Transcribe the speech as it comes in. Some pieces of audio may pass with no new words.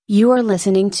You are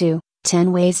listening to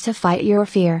 10 Ways to Fight Your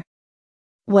Fear.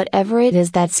 Whatever it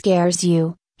is that scares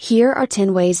you, here are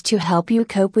 10 ways to help you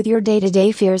cope with your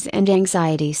day-to-day fears and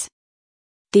anxieties.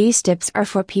 These tips are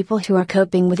for people who are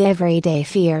coping with everyday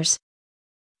fears.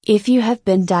 If you have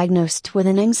been diagnosed with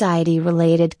an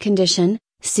anxiety-related condition,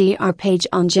 see our page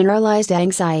on generalized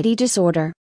anxiety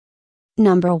disorder.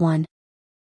 Number 1.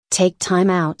 Take time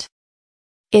out.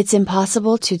 It's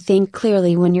impossible to think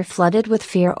clearly when you're flooded with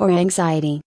fear or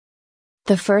anxiety.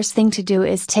 The first thing to do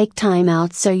is take time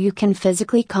out so you can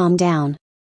physically calm down.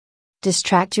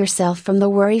 Distract yourself from the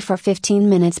worry for 15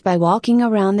 minutes by walking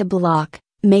around the block,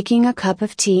 making a cup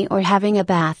of tea or having a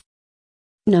bath.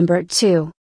 Number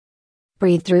 2.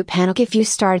 Breathe through panic. If you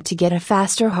start to get a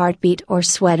faster heartbeat or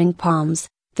sweating palms,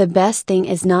 the best thing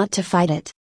is not to fight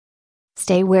it.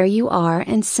 Stay where you are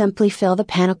and simply feel the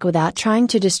panic without trying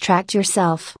to distract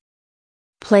yourself.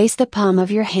 Place the palm of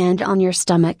your hand on your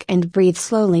stomach and breathe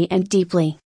slowly and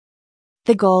deeply.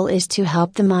 The goal is to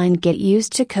help the mind get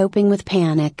used to coping with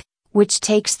panic, which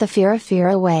takes the fear of fear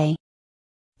away.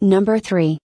 Number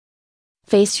 3.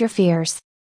 Face your fears.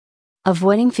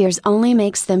 Avoiding fears only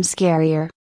makes them scarier.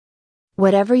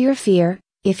 Whatever your fear,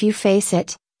 if you face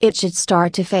it, it should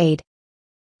start to fade.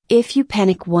 If you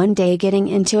panic one day getting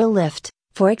into a lift,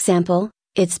 for example,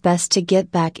 it's best to get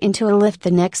back into a lift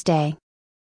the next day.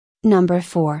 Number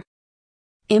 4.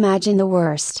 Imagine the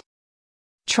worst.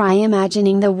 Try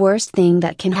imagining the worst thing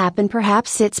that can happen.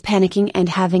 Perhaps it's panicking and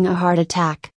having a heart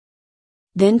attack.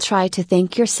 Then try to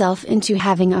think yourself into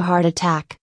having a heart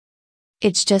attack.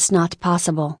 It's just not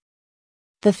possible.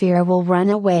 The fear will run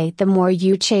away the more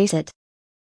you chase it.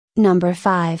 Number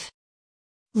 5.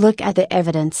 Look at the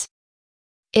evidence.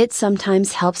 It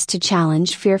sometimes helps to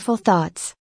challenge fearful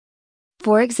thoughts.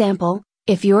 For example,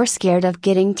 if you're scared of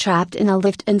getting trapped in a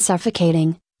lift and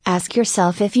suffocating, ask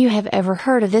yourself if you have ever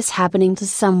heard of this happening to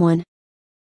someone.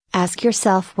 Ask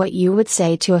yourself what you would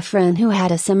say to a friend who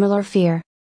had a similar fear.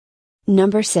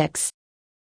 Number 6.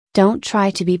 Don't try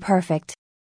to be perfect.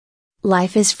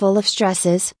 Life is full of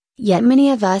stresses, yet many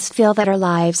of us feel that our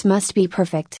lives must be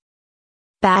perfect.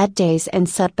 Bad days and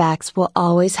setbacks will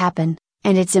always happen,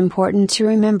 and it's important to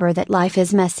remember that life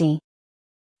is messy.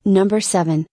 Number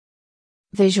 7.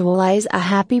 Visualize a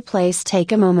happy place.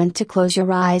 Take a moment to close your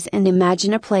eyes and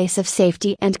imagine a place of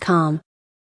safety and calm.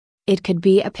 It could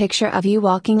be a picture of you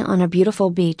walking on a beautiful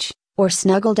beach, or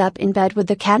snuggled up in bed with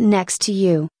the cat next to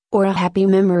you, or a happy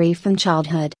memory from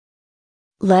childhood.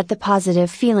 Let the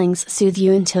positive feelings soothe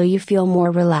you until you feel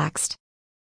more relaxed.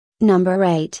 Number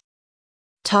 8.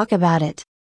 Talk about it.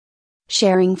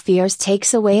 Sharing fears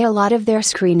takes away a lot of their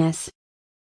screeness.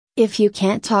 If you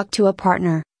can't talk to a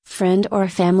partner, friend or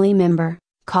family member,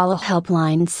 call a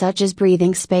helpline such as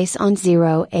Breathing Space on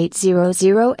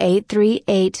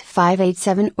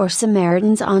 0800838587 or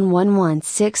Samaritans on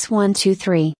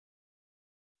 116123.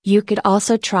 You could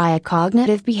also try a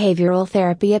cognitive behavioral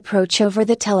therapy approach over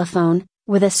the telephone,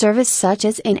 with a service such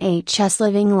as NHS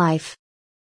Living Life.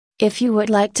 If you would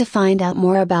like to find out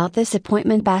more about this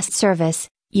appointment-based service,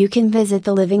 you can visit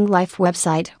the Living Life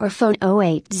website or phone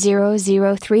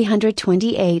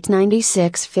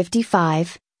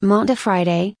 0800-328-9655, Monday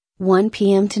Friday, 1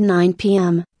 p.m. to 9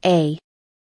 p.m. A.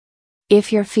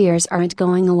 If your fears aren't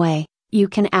going away, you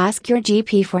can ask your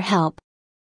GP for help.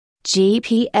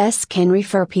 GPS can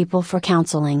refer people for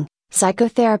counseling,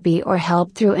 psychotherapy or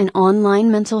help through an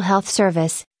online mental health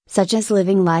service, such as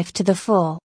Living Life to the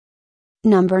Full.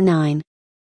 Number 9.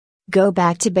 Go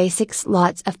back to basics.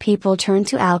 Lots of people turn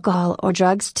to alcohol or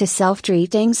drugs to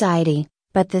self-treat anxiety,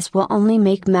 but this will only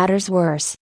make matters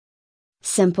worse.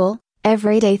 Simple,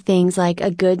 everyday things like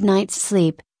a good night's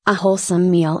sleep, a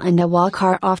wholesome meal and a walk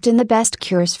are often the best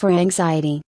cures for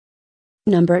anxiety.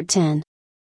 Number 10.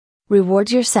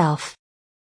 Reward yourself.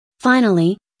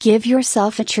 Finally, give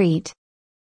yourself a treat.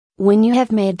 When you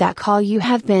have made that call you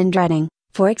have been dreading,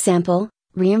 for example,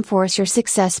 reinforce your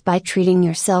success by treating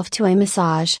yourself to a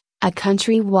massage, a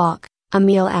country walk, a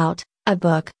meal out, a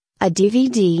book, a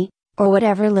DVD, or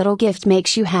whatever little gift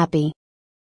makes you happy.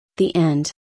 The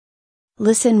end.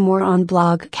 Listen more on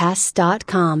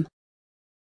blogcasts.com.